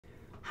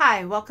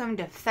Hi, welcome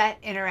to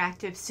PhET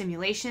Interactive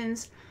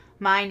Simulations.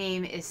 My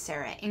name is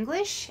Sarah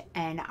English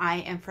and I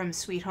am from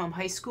Sweet Home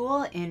High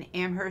School in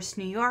Amherst,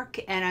 New York,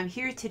 and I'm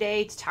here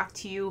today to talk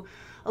to you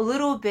a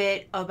little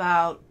bit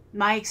about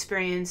my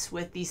experience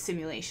with these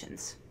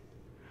simulations.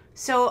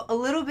 So a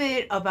little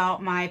bit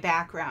about my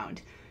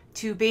background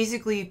to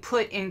basically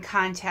put in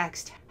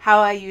context how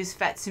I use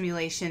PhET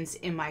simulations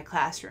in my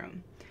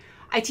classroom.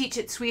 I teach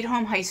at Sweet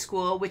Home High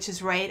School, which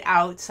is right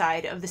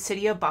outside of the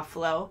city of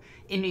Buffalo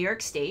in New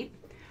York State.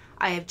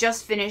 I have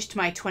just finished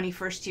my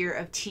 21st year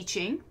of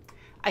teaching.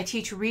 I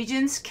teach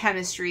Regents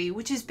Chemistry,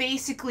 which is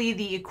basically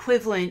the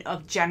equivalent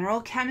of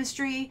general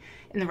chemistry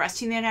in the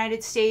rest of the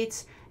United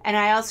States. And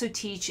I also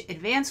teach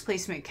Advanced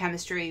Placement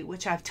Chemistry,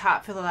 which I've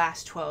taught for the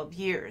last 12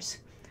 years.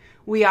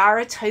 We are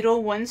a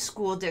Title I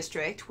school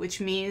district,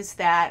 which means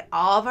that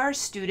all of our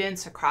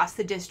students across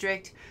the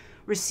district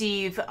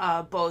receive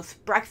both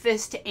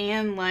breakfast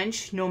and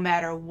lunch, no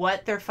matter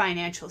what their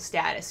financial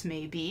status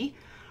may be.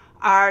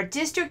 Our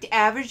district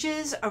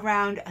averages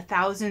around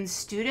 1,000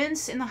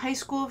 students in the high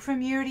school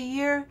from year to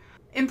year.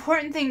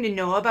 Important thing to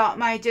know about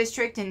my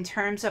district in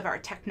terms of our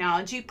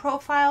technology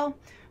profile,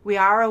 we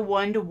are a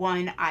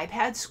 1-to-1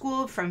 iPad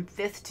school from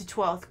 5th to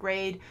 12th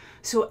grade,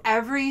 so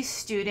every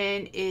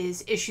student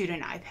is issued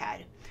an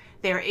iPad.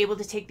 They are able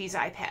to take these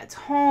iPads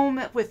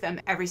home with them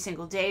every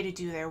single day to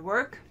do their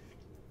work.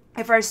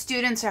 If our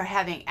students are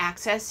having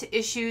access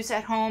issues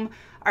at home,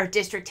 our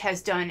district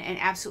has done an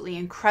absolutely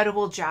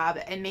incredible job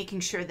at making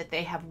sure that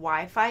they have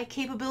Wi-Fi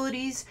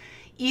capabilities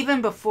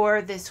even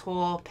before this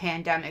whole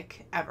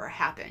pandemic ever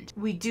happened.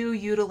 We do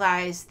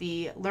utilize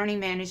the learning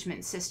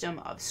management system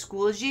of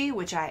Schoology,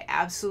 which I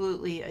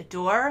absolutely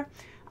adore.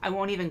 I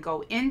won't even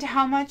go into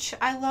how much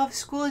I love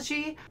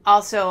Schoology.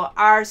 Also,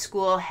 our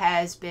school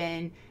has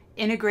been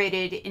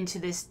integrated into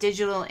this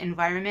digital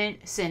environment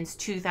since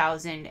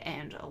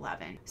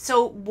 2011.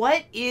 So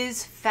what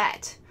is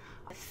PhET?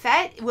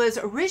 PhET was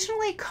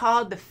originally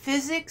called the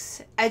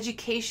Physics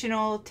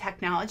Educational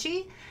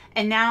Technology,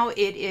 and now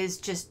it is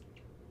just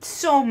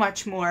so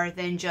much more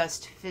than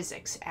just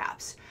physics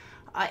apps.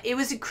 It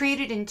was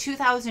created in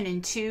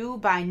 2002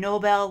 by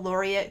Nobel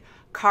laureate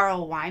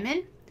Carl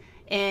Wieman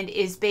and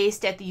is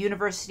based at the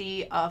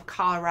University of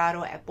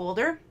Colorado at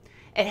Boulder.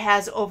 It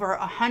has over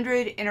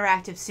 100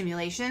 interactive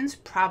simulations,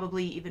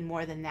 probably even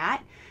more than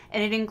that,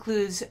 and it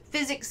includes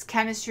physics,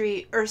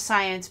 chemistry, earth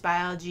science,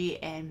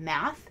 biology, and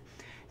math.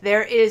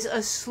 There is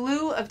a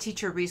slew of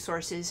teacher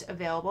resources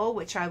available,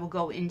 which I will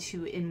go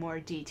into in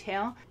more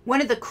detail. One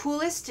of the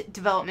coolest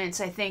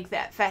developments I think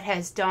that PhET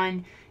has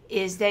done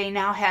is they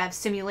now have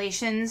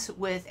simulations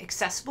with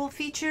accessible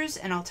features,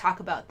 and I'll talk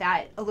about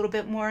that a little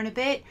bit more in a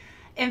bit.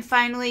 And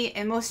finally,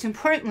 and most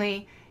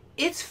importantly,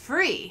 it's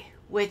free,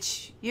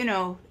 which, you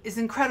know, is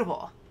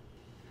incredible.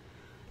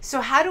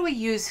 So how do we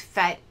use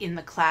PhET in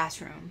the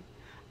classroom?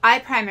 I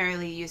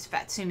primarily use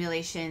PhET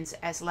simulations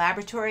as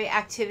laboratory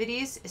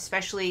activities,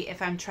 especially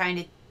if I'm trying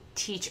to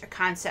teach a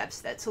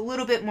concept that's a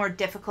little bit more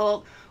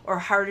difficult or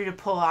harder to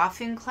pull off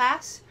in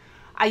class.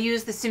 I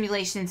use the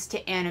simulations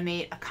to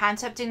animate a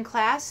concept in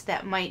class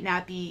that might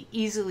not be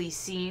easily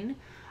seen.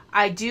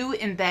 I do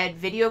embed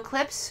video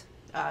clips,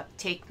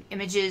 take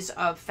images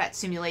of PhET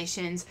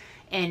simulations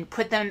and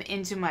put them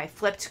into my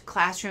flipped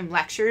classroom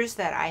lectures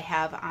that I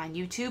have on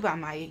YouTube,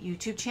 on my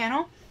YouTube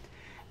channel.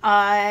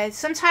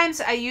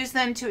 Sometimes I use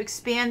them to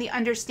expand the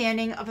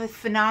understanding of a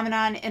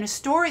phenomenon in a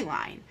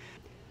storyline.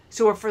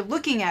 So if we're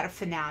looking at a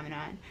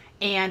phenomenon,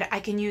 and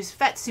I can use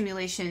PhET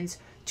simulations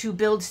to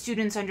build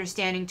students'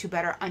 understanding to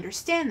better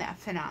understand that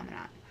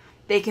phenomenon.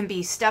 They can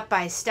be step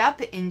by step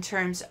in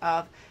terms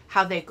of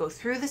how they go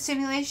through the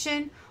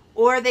simulation,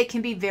 or they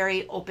can be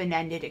very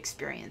open-ended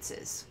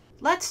experiences.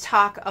 Let's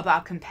talk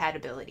about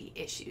compatibility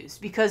issues,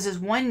 because as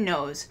one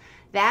knows,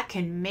 that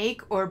can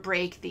make or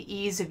break the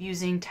ease of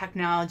using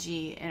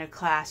technology in a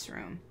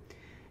classroom.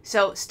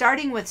 So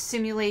starting with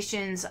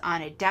simulations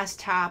on a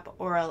desktop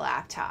or a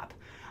laptop,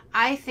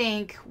 I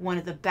think one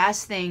of the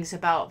best things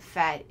about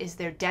PhET is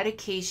their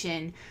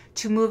dedication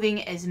to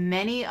moving as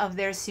many of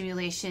their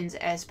simulations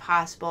as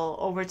possible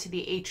over to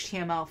the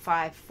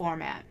HTML5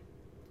 format.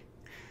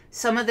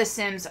 Some of the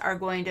sims are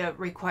going to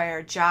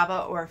require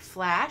Java or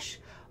Flash,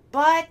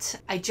 but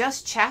I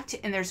just checked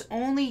and there's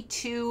only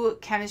 2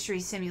 chemistry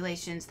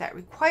simulations that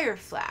require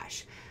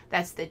Flash.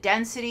 That's the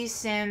density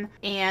sim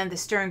and the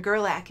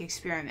Stern-Gerlach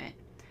experiment.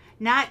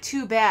 Not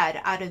too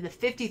bad out of the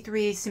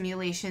 53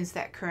 simulations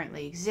that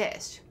currently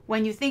exist.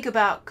 When you think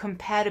about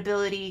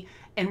compatibility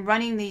and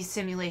running these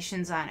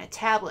simulations on a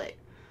tablet,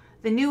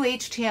 the new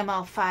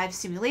HTML5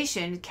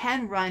 simulation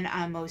can run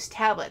on most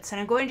tablets,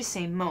 and I'm going to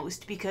say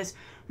most because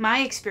my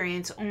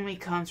experience only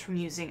comes from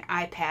using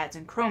iPads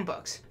and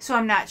Chromebooks, so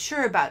I'm not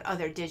sure about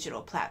other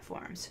digital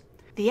platforms.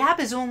 The app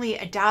is only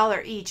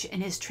 $1 each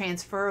and is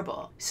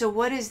transferable. So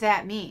what does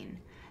that mean?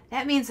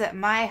 That means that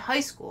my high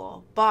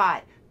school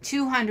bought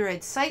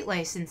 200 site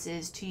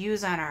licenses to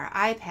use on our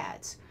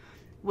iPads.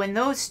 When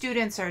those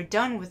students are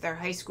done with their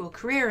high school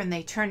career and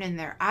they turn in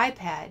their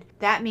iPad,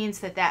 that means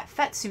that that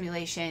PhET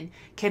simulation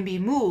can be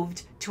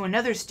moved to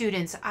another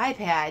student's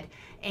iPad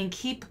and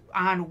keep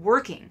on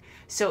working.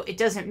 So it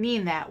doesn't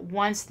mean that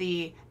once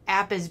the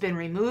app has been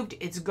removed,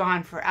 it's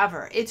gone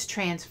forever. It's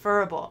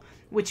transferable,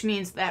 which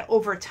means that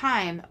over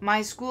time,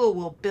 my school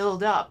will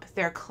build up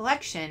their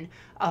collection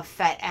of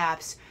PhET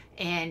apps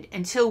and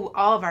until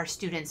all of our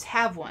students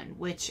have one,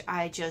 which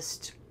I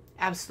just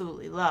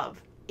absolutely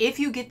love. If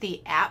you get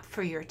the app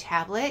for your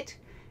tablet,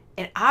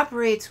 it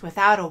operates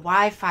without a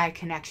Wi-Fi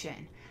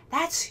connection.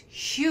 That's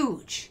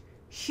huge,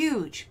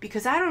 huge,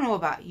 because I don't know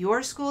about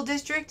your school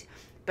district,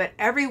 but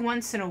every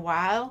once in a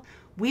while,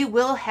 we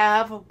will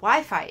have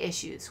Wi-Fi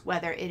issues,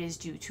 whether it is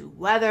due to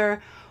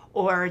weather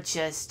or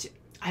just,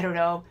 I don't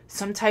know,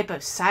 some type of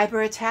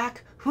cyber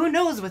attack. Who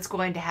knows what's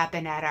going to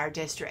happen at our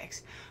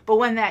districts? But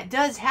when that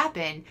does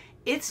happen,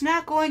 it's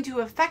not going to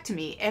affect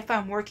me if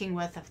I'm working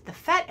with the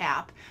PhET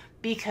app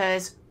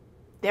because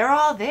they're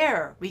all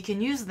there. We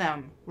can use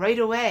them right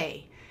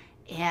away.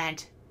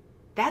 And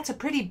that's a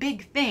pretty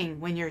big thing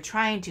when you're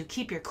trying to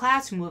keep your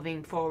class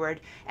moving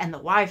forward and the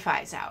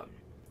Wi-Fi's out.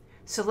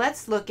 So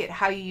let's look at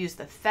how you use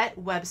the PhET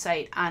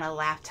website on a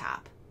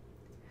laptop.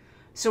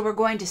 So we're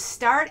going to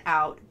start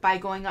out by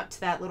going up to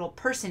that little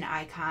person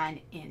icon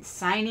and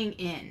signing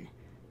in.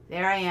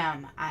 There I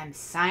am. I'm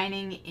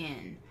signing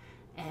in.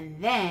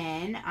 And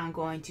then I'm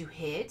going to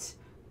hit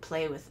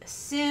play with a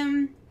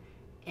sim.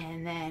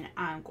 And then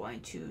I'm going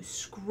to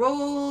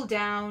scroll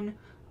down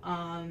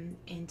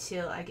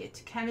until I get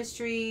to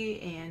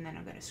chemistry. And then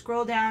I'm going to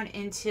scroll down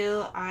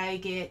until I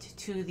get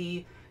to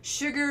the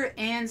sugar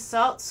and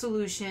salt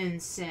solution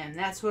sim.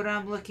 That's what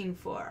I'm looking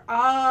for,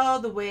 all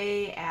the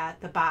way at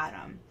the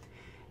bottom.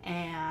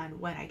 And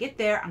when I get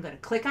there, I'm going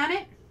to click on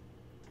it.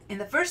 And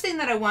the first thing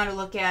that I want to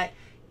look at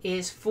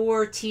is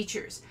for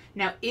teachers.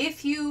 Now,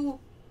 if you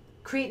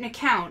create an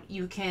account,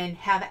 you can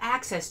have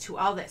access to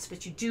all this,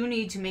 but you do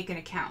need to make an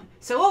account.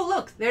 So, oh,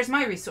 look, there's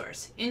my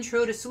resource,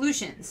 Intro to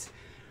Solutions.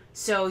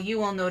 So you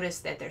will notice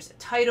that there's a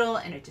title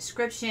and a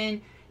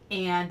description,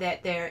 and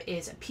that there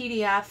is a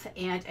PDF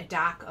and a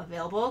doc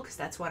available because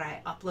that's what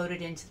I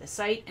uploaded into the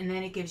site. And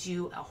then it gives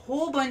you a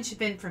whole bunch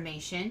of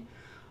information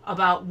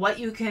about what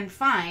you can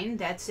find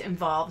that's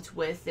involved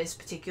with this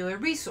particular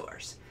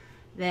resource.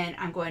 Then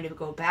I'm going to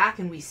go back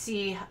and we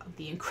see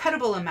the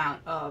incredible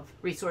amount of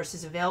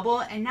resources available.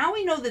 And now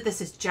we know that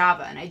this is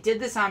Java, and I did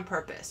this on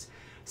purpose.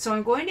 So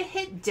I'm going to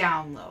hit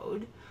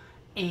download,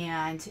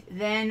 and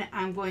then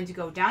I'm going to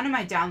go down in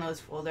my downloads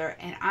folder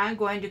and I'm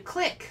going to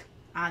click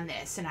on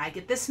this, and I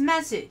get this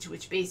message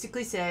which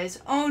basically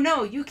says, oh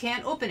no, you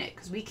can't open it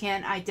because we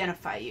can't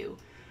identify you.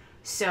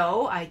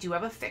 So I do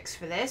have a fix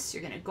for this.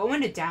 You're going to go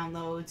into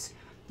downloads,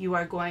 you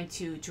are going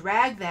to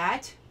drag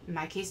that, in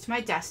my case to my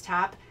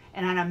desktop,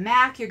 and on a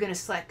Mac you're going to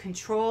select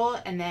Control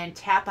and then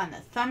tap on the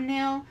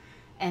thumbnail,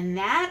 and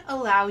that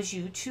allows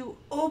you to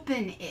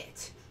open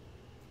it.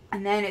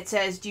 And then it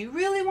says, do you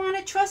really want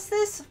to trust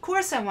this? Of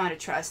course I want to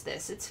trust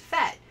this, it's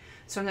PhET.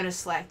 So I'm going to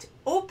select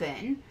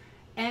Open,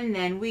 and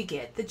then we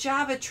get the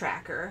Java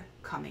tracker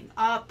coming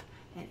up,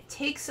 and it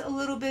takes a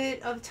little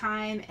bit of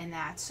time, and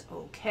that's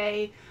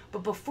okay.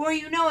 But before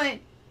you know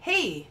it,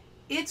 hey,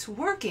 it's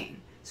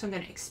working. So I'm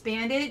going to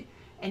expand it,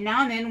 and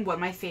now I'm in one of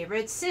my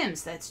favorite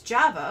sims. That's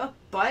Java,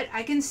 but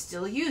I can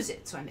still use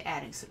it. So I'm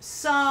adding some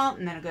salt,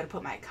 and then I'm going to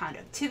put my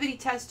conductivity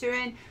tester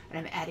in, and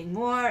I'm adding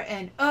more,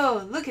 and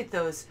oh, look at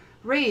those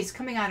rays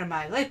coming out of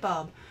my light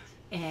bulb.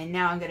 And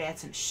now I'm going to add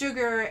some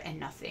sugar, and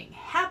nothing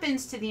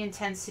happens to the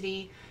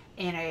intensity.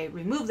 And I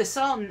remove the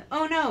salt, and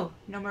oh no,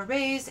 no more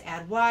rays.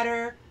 Add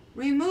water,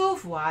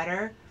 remove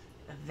water,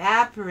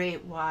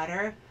 evaporate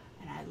water,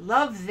 and I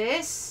love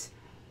this.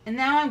 And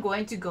now I'm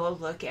going to go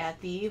look at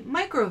the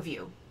micro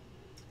view.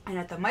 And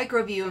at the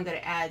micro view, I'm going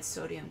to add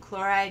sodium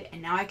chloride,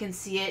 and now I can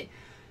see it,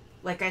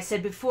 like I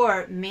said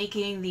before,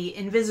 making the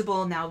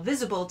invisible now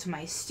visible to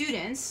my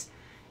students.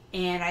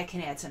 And I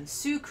can add some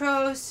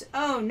sucrose.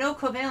 Oh, no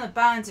covalent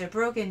bonds are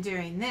broken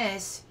during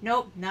this.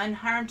 Nope, none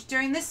harmed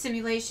during this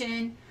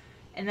simulation.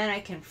 And then I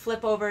can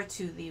flip over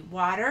to the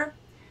water,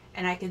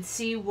 and I can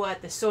see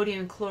what the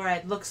sodium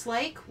chloride looks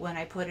like when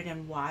I put it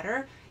in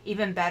water.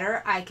 Even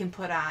better, I can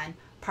put on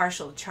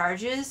partial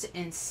charges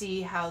and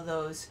see how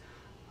those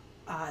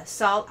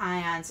salt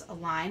ions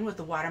align with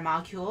the water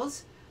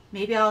molecules.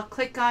 Maybe I'll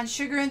click on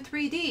sugar in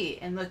 3D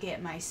and look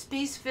at my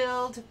space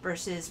filled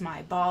versus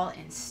my ball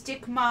and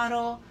stick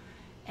model.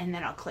 And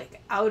then I'll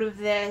click out of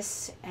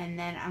this, and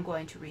then I'm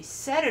going to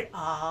reset it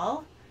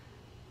all,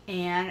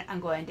 and I'm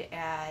going to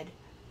add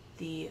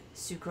the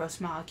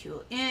sucrose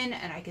molecule in,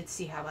 and I can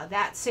see how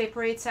that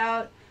separates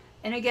out,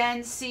 and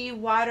again see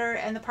water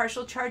and the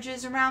partial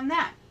charges around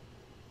that.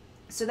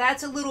 So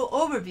that's a little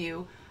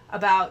overview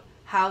about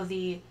how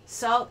the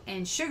salt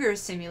and sugar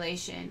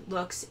simulation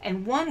looks,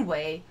 and one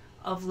way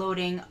of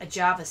loading a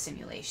Java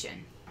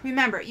simulation.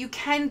 Remember, you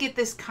can get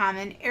this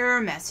common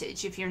error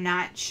message if you're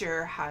not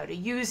sure how to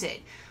use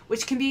it,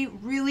 which can be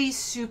really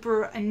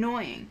super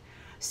annoying.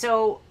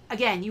 So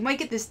again, you might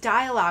get this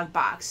dialog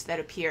box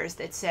that appears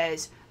that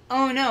says,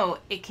 oh no,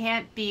 it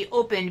can't be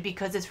opened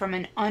because it's from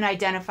an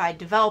unidentified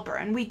developer.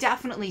 And we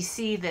definitely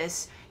see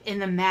this in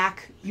the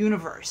Mac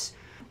universe.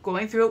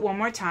 going through it one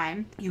more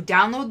time. You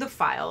download the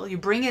file, you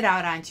bring it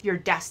out onto your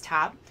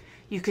desktop,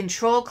 you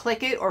control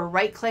click it or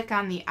right click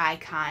on the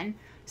icon,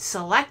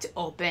 select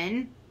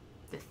open,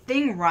 the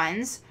thing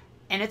runs,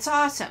 and it's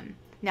awesome.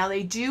 Now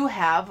they do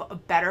have a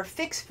better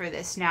fix for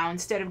this now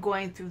instead of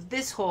going through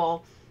this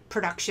whole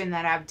production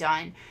that I've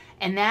done,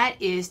 and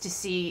that is to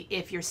see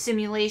if your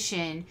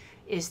simulation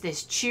is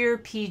this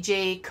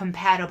PhET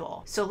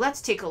compatible. So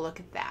let's take a look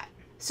at that.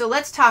 So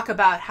let's talk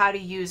about how to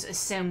use a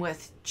sim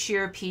with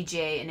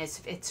PhET and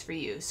if it's for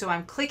you. So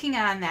I'm clicking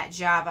on that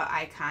Java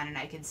icon and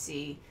I can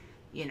see,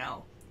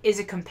 is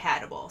it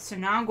compatible? So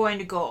now I'm going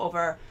to go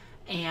over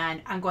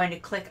and I'm going to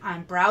click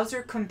on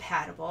browser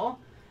compatible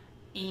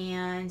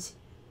and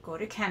go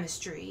to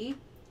chemistry,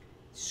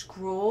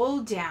 scroll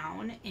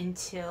down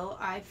until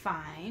I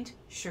find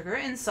sugar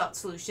and salt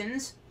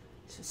solutions.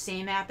 So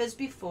same app as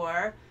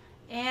before,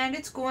 and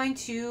it's going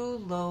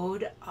to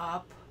load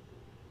up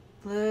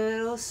a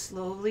little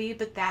slowly,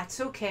 but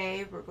that's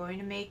okay. We're going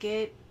to make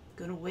it,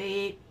 gonna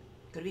wait,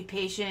 gonna be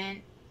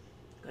patient,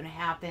 gonna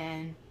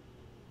happen.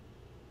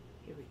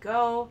 Here we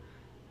go.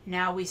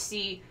 Now we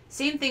see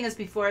same thing as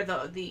before,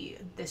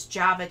 this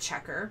Java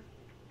checker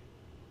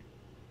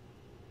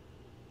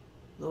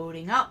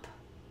loading up,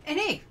 and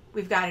hey,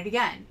 we've got it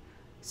again.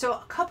 So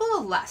a couple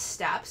of less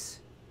steps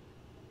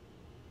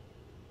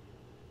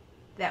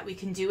that we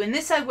can do, and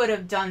this I would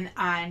have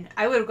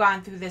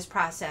gone through this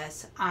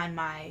process on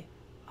my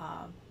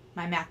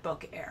my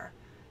MacBook Air.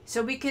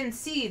 So we can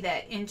see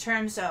that in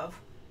terms of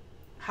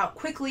how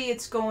quickly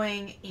it's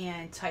going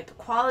and type of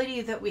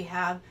quality that we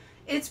have,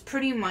 it's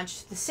pretty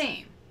much the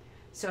same.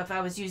 So if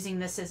I was using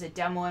this as a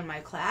demo in my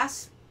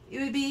class, it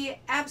would be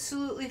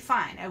absolutely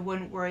fine. I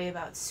wouldn't worry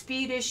about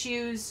speed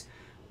issues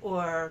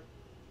or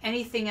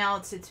anything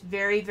else. It's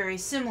very, very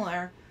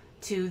similar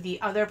to the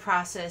other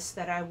process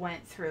that I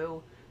went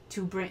through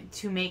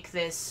to make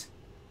this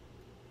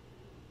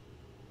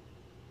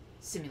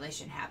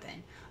simulation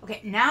happen.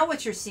 Okay, now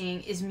what you're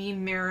seeing is me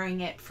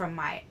mirroring it from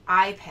my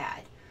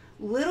iPad.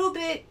 Little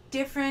bit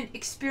different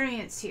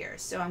experience here.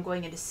 So I'm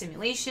going into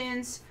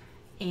simulations,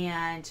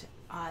 and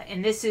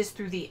this is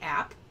through the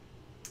app.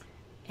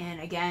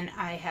 And again,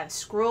 I have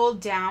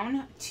scrolled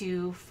down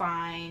to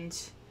find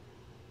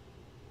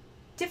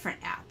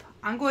different app.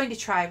 I'm going to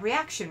try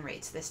reaction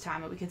rates this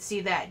time, and we can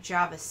see that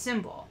Java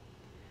symbol.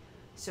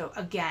 So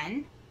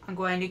again, I'm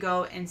going to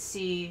go and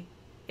see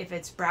if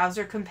it's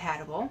browser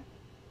compatible.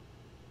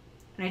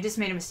 And I just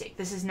made a mistake.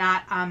 This is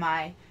not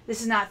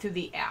through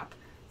the app.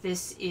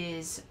 This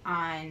is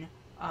on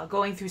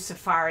going through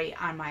Safari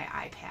on my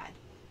iPad.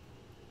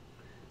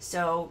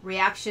 So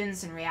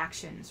reactions and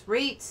reactions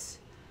rates,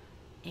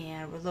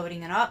 and we're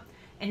loading it up.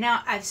 And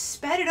now I've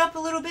sped it up a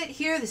little bit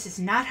here. This is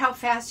not how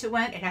fast it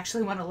went. It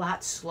actually went a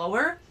lot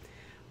slower,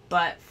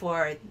 but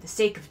for the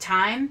sake of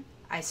time,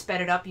 I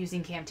sped it up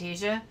using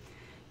Camtasia.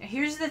 Now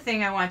here's the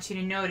thing I want you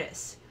to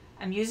notice.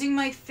 I'm using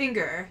my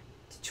finger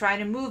to try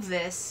to move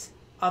this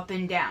up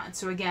and down.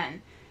 So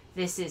again,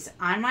 this is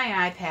on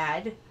my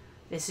iPad.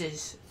 This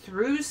is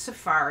through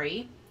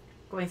Safari,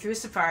 going through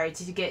Safari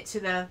to get to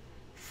the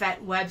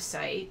PhET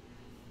website,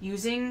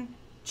 using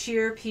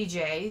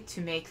PhET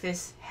to make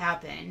this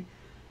happen.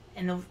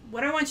 And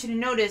what I want you to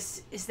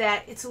notice is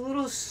that it's a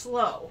little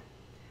slow.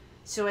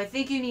 So I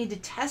think you need to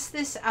test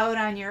this out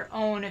on your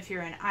own if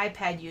you're an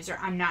iPad user.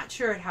 I'm not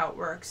sure how it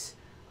works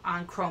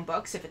on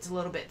Chromebooks, if it's a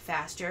little bit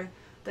faster,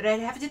 but I'd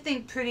have to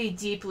think pretty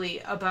deeply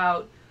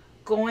about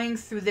going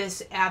through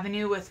this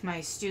avenue with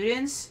my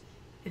students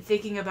and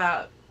thinking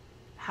about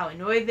how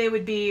annoyed they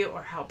would be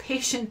or how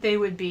patient they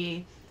would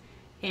be.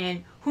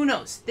 And who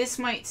knows, this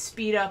might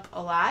speed up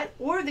a lot,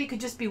 or they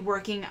could just be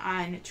working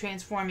on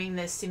transforming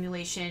this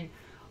simulation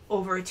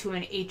over to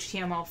an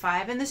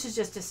HTML5, and this is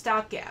just a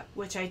stopgap,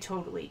 which I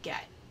totally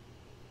get.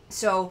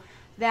 So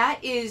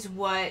that is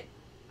what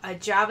a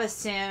Java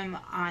sim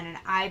on an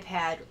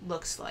iPad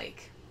looks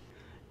like.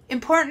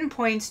 Important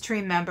points to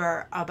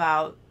remember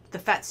about the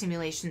PhET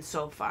simulation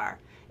so far.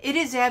 It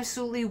is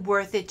absolutely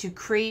worth it to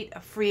create a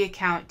free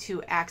account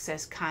to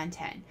access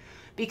content,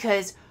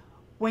 because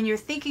when you're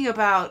thinking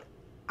about,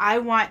 I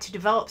want to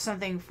develop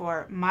something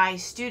for my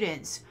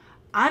students,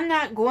 I'm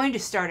not going to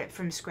start it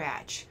from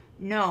scratch.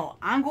 No,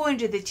 I'm going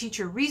to the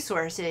teacher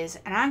resources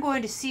and I'm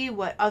going to see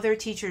what other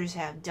teachers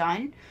have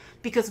done,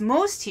 because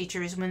most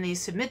teachers, when they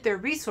submit their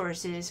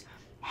resources,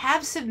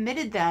 have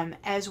submitted them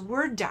as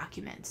Word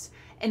documents.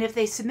 And if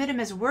they submit them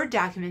as Word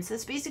documents,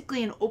 that's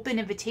basically an open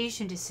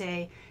invitation to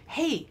say,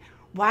 hey,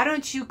 why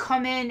don't you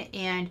come in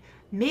and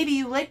maybe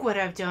you like what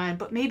I've done,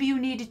 but maybe you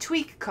need to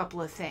tweak a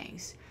couple of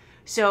things.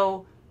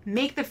 So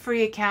make the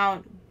free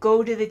account,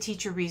 go to the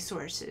teacher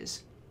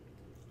resources.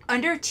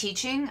 Under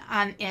teaching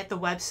at the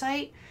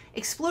website,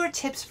 explore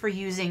tips for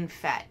using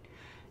PhET.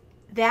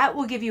 That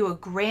will give you a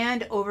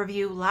grand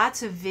overview,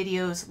 lots of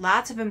videos,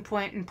 lots of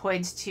important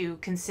points to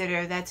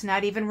consider that's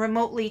not even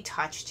remotely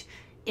touched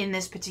in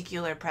this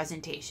particular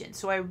presentation.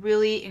 So I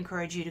really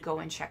encourage you to go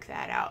and check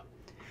that out.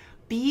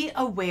 Be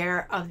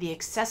aware of the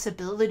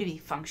accessibility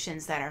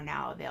functions that are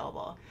now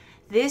available.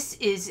 This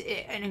is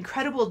an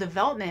incredible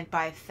development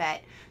by PhET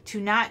to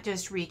not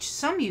just reach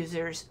some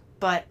users,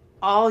 but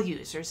all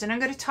users. And I'm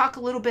going to talk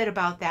a little bit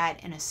about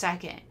that in a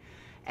second.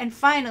 And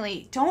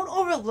finally, don't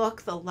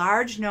overlook the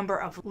large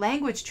number of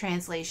language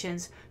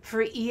translations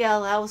for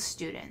ELL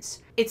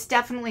students. It's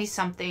definitely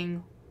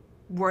something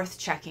worth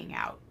checking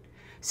out.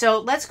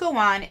 So let's go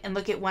on and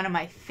look at one of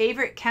my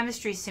favorite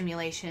chemistry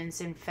simulations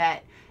in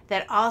PhET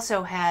that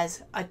also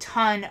has a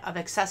ton of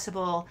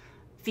accessible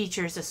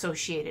features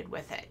associated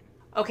with it.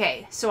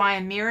 Okay, so I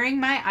am mirroring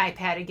my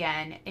iPad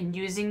again and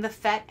using the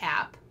PhET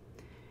app.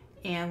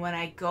 And when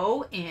I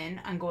go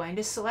in, I'm going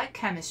to select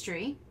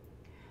chemistry.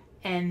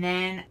 And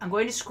then I'm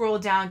going to scroll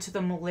down to the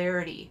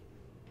molarity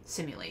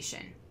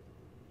simulation.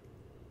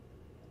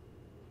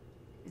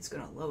 It's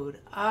going to load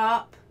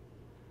up.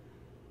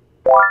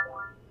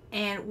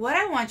 And what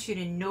I want you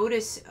to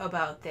notice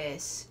about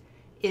this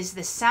is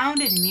the sound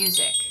and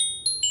music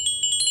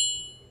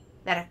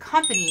that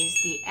accompanies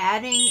the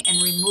adding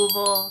and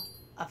removal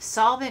of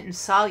solvent and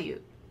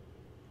solute.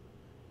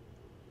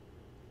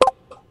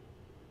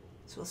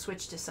 So we'll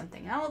switch to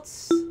something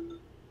else.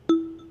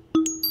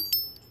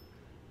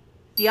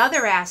 The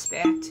other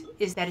aspect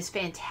that is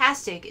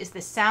fantastic is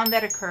the sound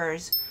that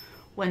occurs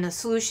when the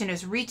solution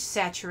has reached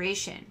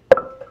saturation.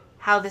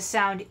 How the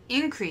sound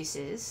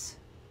increases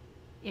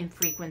in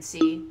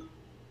frequency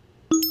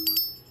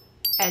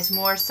as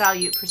more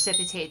solute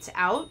precipitates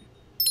out.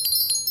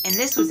 And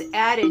this was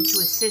added to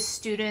assist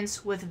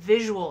students with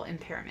visual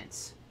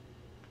impairments.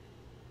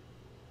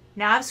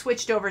 Now I've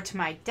switched over to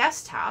my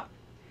desktop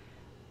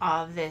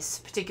of this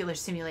particular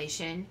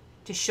simulation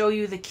to show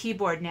you the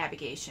keyboard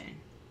navigation.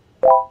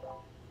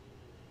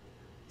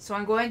 So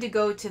I'm going to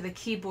go to the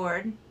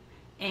keyboard,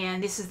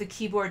 and this is the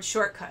keyboard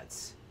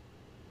shortcuts.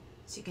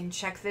 So you can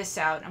check this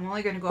out. I'm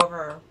only going to go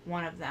over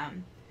one of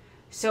them.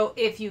 So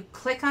if you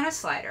click on a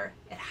slider,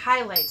 it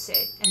highlights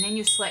it, and then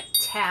you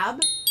select Tab.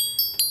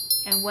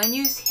 And when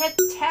you hit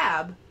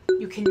Tab,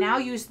 you can now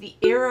use the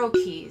arrow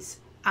keys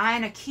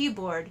on a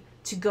keyboard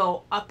to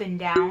go up and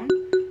down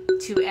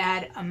to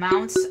add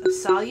amounts of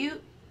solute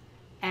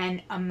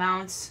and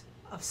amounts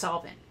of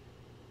solvent.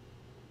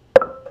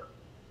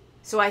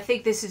 So I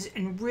think this is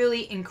a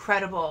really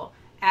incredible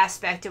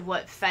aspect of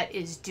what PhET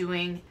is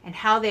doing and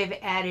how they've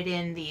added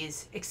in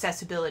these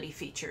accessibility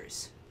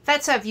features.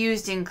 PhETs I've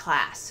used in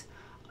class.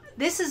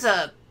 This is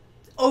a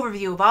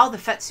overview of all the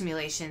PhET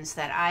simulations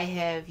that I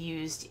have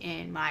used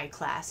in my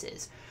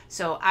classes.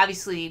 So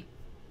obviously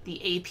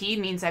the AP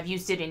means I've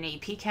used it in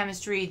AP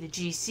chemistry. The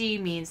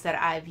GC means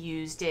that I've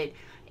used it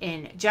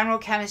in general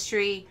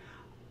chemistry.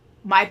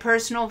 My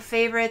personal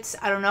favorites,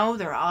 I don't know,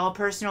 they're all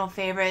personal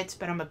favorites,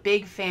 but I'm a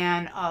big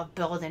fan of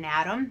Build an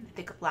Atom. I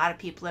think a lot of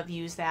people have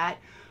used that.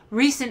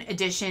 Recent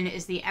addition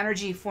is the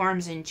Energy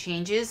Forms and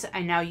Changes.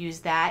 I now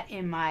use that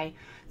in my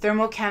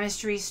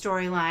thermochemistry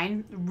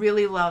storyline.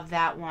 Really love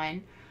that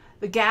one.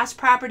 The gas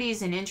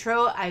properties and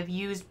intro, I've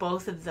used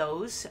both of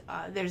those.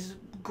 There's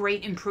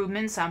great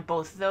improvements on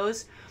both of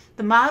those.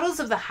 The models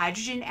of the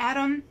hydrogen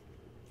atom,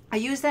 I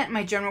use that in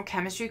my general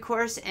chemistry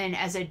course and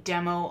as a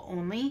demo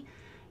only.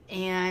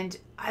 And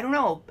I don't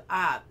know,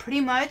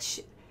 pretty much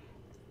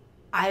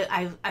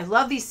I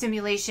love these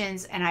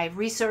simulations, and I have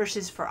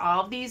resources for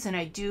all of these, and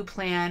I do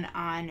plan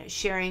on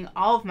sharing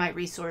all of my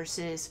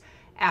resources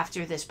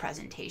after this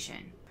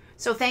presentation.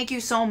 So thank you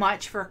so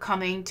much for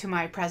coming to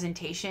my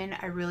presentation.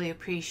 I really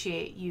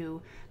appreciate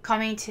you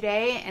coming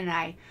today, and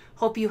I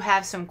hope you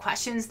have some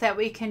questions that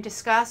we can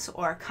discuss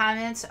or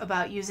comments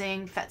about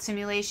using PhET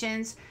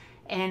simulations,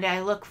 and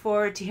I look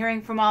forward to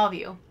hearing from all of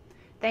you.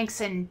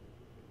 Thanks, and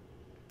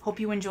hope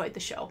you enjoyed the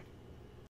show.